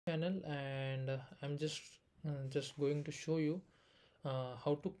channel, and I'm just going to show you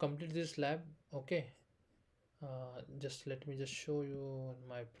how to complete this lab. Okay, just let me just show you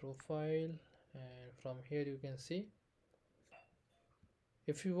my profile, and from here you can see.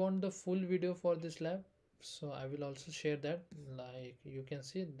 If you want the full video for this lab, so I will also share that. Like you can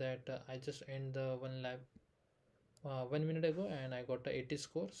see that I just end the one lab 1 minute ago, and I got a 80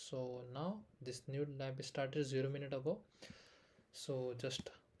 score. So now this new lab started 0 minute ago. So just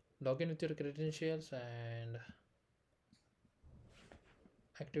log in with your credentials and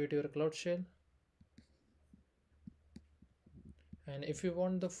activate your cloud shell. And if you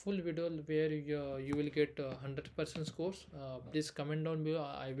want the full video where you will get 100% scores, please comment down below.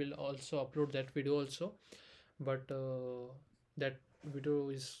 I will also upload that video also, but that video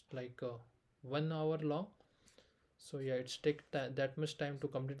is like 1 hour long. So yeah, it's take that much time to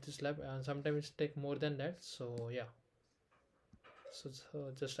complete this lab, and sometimes it's take more than that. So yeah, so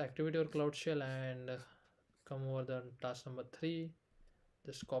just activate your cloud shell and come over the task number 3.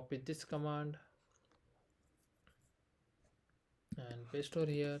 Just copy this command and paste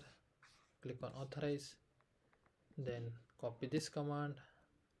over here. Click on authorize, then copy this command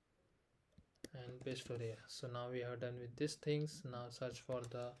and paste over here. So now we are done with these things. Now search for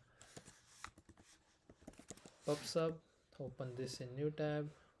the pub, open this in new tab,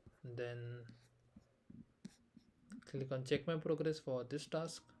 then click on check my progress for this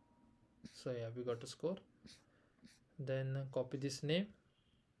task. So yeah, we got a score. Then copy this name,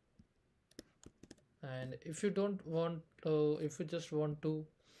 and if you don't want if you just want to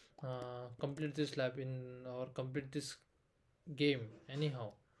complete this lab in or complete this game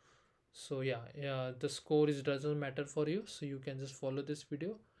anyhow, so yeah, the score is doesn't matter for you, so you can just follow this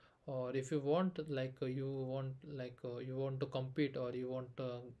video. Or if you want like you want to compete, or you want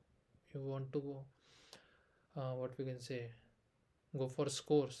to what we can say, go for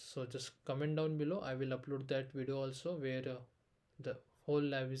scores, so just comment down below. I will upload that video also where the whole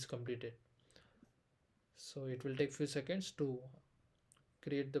lab is completed. So it will take few seconds to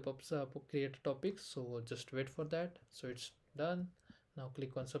create the create a topic, so just wait for that. So it's done. Now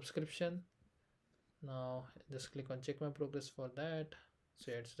click on subscription. Now just click on check my progress for that.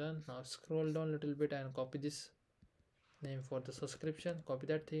 So it's done. Now scroll down a little bit and copy this name for the subscription. Copy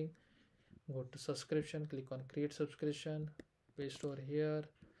that thing, go to subscription, click on create subscription, paste over here,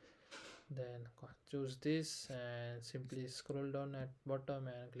 then choose this and simply scroll down at bottom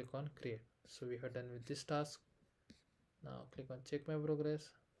and click on create. So we are done with this task. Now click on check my progress.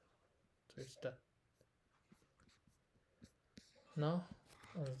 So it's done. Now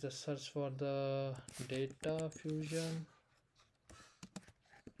just search for the data fusion.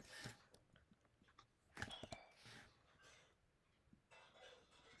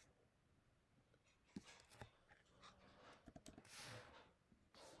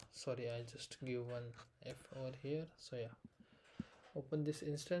 Sorry, I just give one F over here. So yeah, open this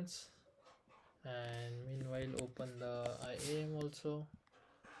instance, and meanwhile open the IAM also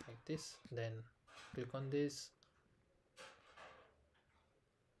like this. Then click on this,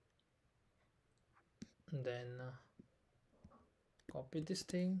 then copy this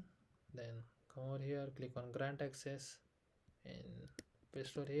thing, then come over here, click on grant access and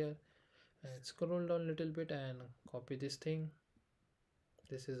paste over here, and scroll down a little bit and copy this thing.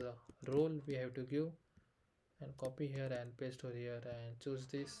 This is a role we have to give, and copy here and paste over here and choose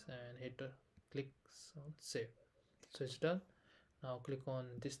this and hit click on save. So it's done. Now click on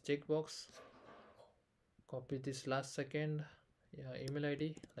this checkbox, copy this last second email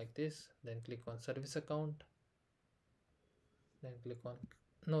ID like this, then click on service account, then click on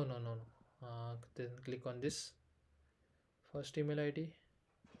no, then click on this first email ID,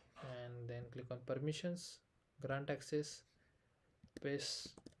 and then click on permissions, grant access, paste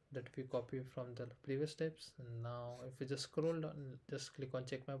that we copy from the previous steps. And now if we just scroll down, just click on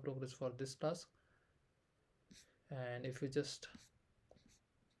check my progress for this task, and if we just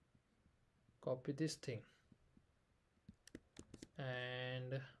copy this thing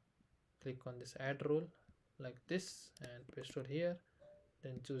and click on this add role like this and paste it here,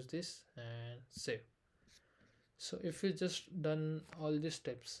 then choose this and save. So if you just done all these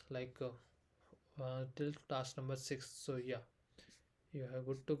steps like till task number 6, so yeah, you are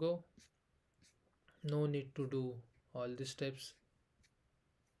good to go. No need to do all these steps.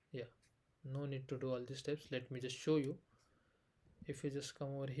 Yeah, no need to do all these steps. Let me just show you. If you just come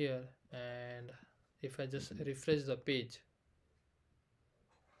over here, and if I just refresh the page,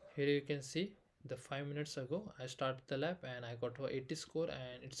 here you can see the 5 minutes ago I started the lab and I got a 80 score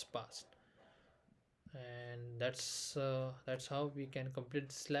and it's passed. And that's how we can complete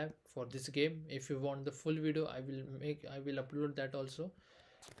this lab for this game. If you want the full video, I will upload that also.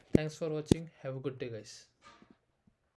 Thanks for watching. Have a good day, guys.